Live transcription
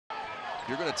If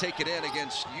you're going to take it in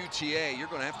against UTA, you're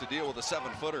going to have to deal with a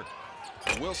 7-footer.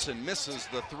 Wilson misses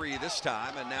the 3 this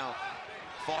time, and now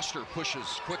Foster pushes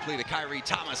quickly to Kyrie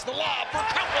Thomas. The lob for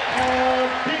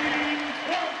Creighton.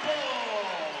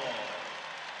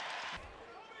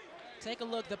 Take a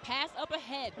look, the pass up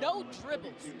ahead, no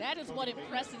dribbles. That is what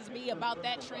impresses me about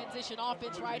that transition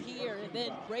offense right here, and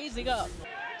then raising up.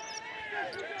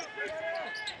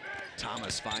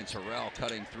 Thomas finds Harrell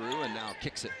cutting through and now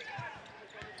kicks it.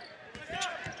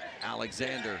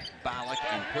 Alexander, Ballack,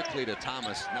 and quickly to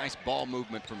Thomas. Nice ball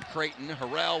movement from Creighton.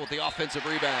 Harrell with the offensive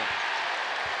rebound.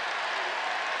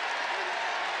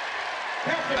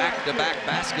 Back-to-back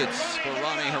baskets for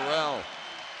Ronnie Harrell.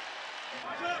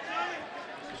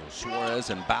 So Suarez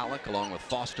and Ballack along with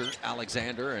Foster,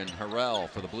 Alexander, and Harrell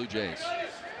for the Blue Jays.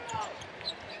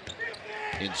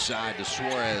 Inside to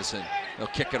Suarez, and they'll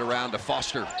kick it around to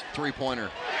Foster.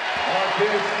 3-pointer.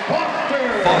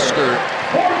 Foster,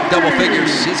 double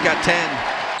figures. He's got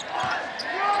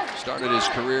 10. Started his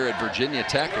career at Virginia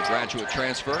Tech, a graduate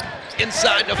transfer.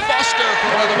 Inside to Foster for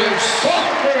another deuce.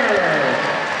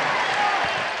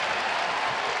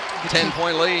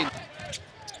 10-point lead.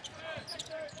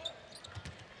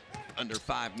 Under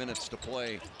 5 minutes to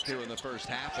play here in the first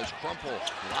half as Crumple,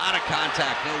 a lot of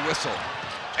contact, no whistle.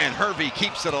 And Hervey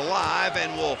keeps it alive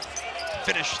and will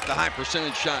finish the high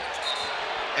percentage shot.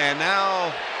 And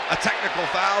now a technical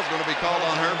foul is going to be called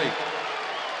on Hervey.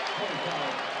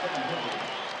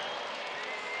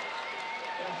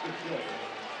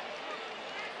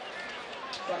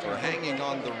 For hanging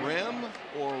on the rim,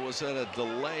 or was it a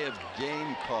delay of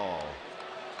game call?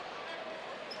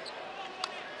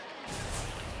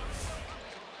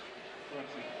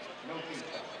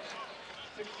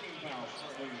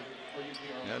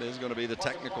 That is going to be the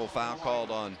technical foul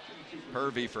called on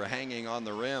Hervey for hanging on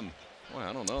the rim. Boy,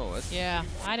 I don't know. Yeah,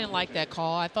 I didn't like that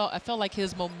call. I felt like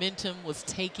his momentum was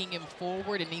taking him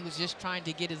forward, and he was just trying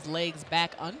to get his legs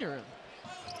back under him.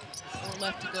 4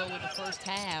 left to go in the first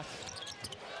half.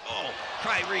 Oh,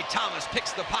 Kyrie Thomas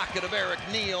picks the pocket of Eric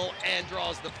Neal and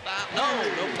draws the foul. No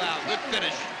foul. Good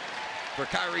finish for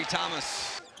Kyrie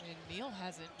Thomas. And Neal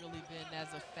hasn't really been as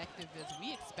effective as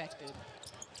we expected.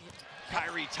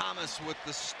 Kyrie Thomas with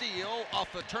the steal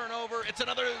off a turnover. It's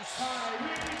another deuce.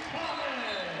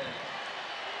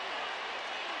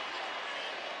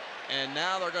 And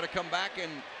now they're going to come back and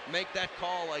make that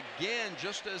call again,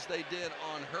 just as they did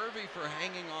on Hervey for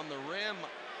hanging on the rim.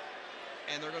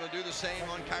 And they're going to do the same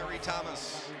on Kyrie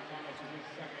Thomas.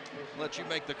 Let you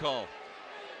make the call.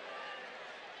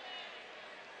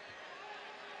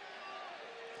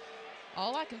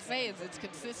 All I can say is it's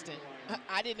consistent.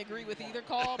 I didn't agree with either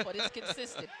call, but it's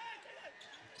consistent.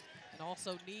 And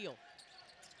also Neal.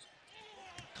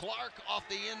 Clark off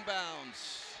the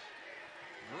inbounds.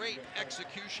 Great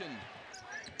execution.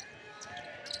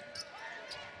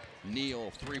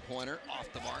 Neal, 3-pointer,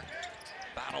 off the mark.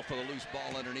 Battle for the loose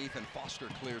ball underneath, and Foster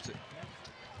clears it.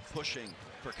 Pushing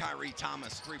for Kyrie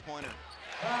Thomas, 3-pointer.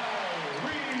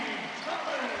 Kyrie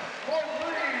Thomas for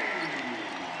 3.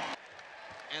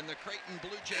 And the Creighton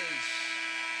Blue Jays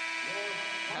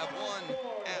have won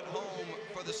at home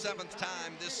for the 7th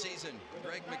time this season.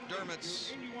 Greg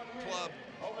McDermott's club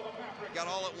got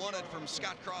all it wanted from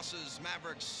Scott Cross's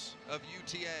Mavericks of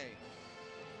UTA.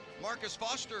 Marcus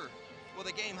Foster with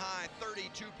a game-high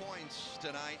 32 points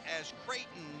tonight as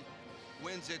Creighton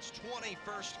wins its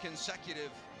 21st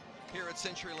consecutive here at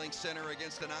CenturyLink Center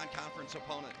against a non-conference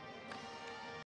opponent.